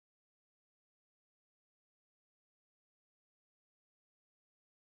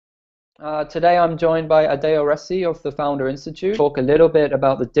Today I'm joined by Adeo Ressi of the Founder Institute. Talk a little bit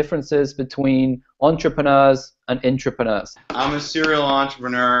about the differences between entrepreneurs and intrapreneurs. I'm a serial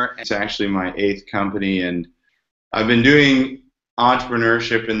entrepreneur. It's actually my 8th company, and I've been doing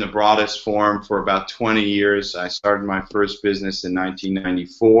entrepreneurship in the broadest form for about 20 years. I started my first business in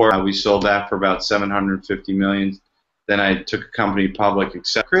 1994. We sold that for about $750 million. Then I took a company public,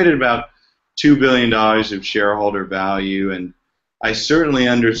 created about $2 billion of shareholder value, and I certainly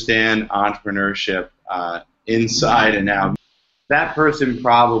understand entrepreneurship inside and out. That person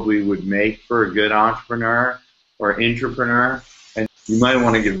probably would make for a good entrepreneur or intrapreneur, and you might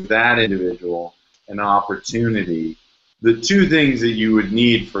want to give that individual an opportunity. The two things that you would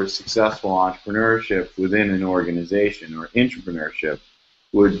need for successful entrepreneurship within an organization or intrapreneurship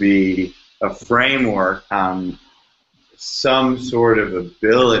would be a framework, some sort of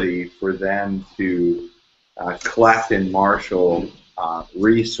ability for them to collect and marshal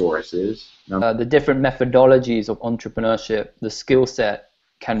resources. The different methodologies of entrepreneurship, the skill set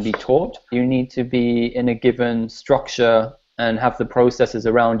can be taught. You need to be in a given structure and have the processes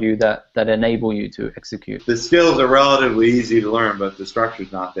around you that enable you to execute. The skills are relatively easy to learn, but if the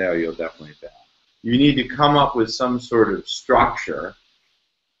structure's not there, you'll definitely fail. You need to come up with some sort of structure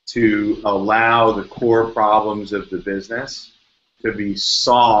to allow the core problems of the business to be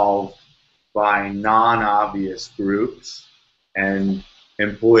solved by non-obvious groups, and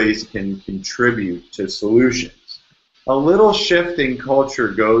employees can contribute to solutions. A little shift in culture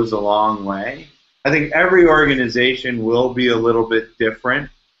goes a long way. I think every organization will be a little bit different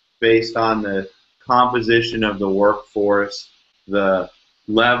based on the composition of the workforce, the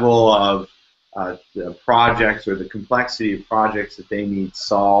level of the projects or the complexity of projects that they need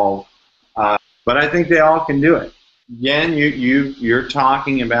solved. But I think they all can do it. Again, you're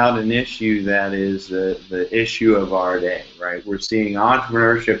talking about an issue that is the issue of our day, right? We're seeing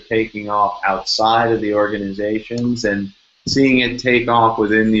entrepreneurship taking off outside of the organizations, and seeing it take off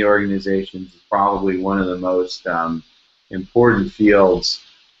within the organizations is probably one of the most important fields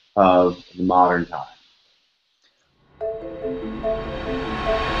of the modern time.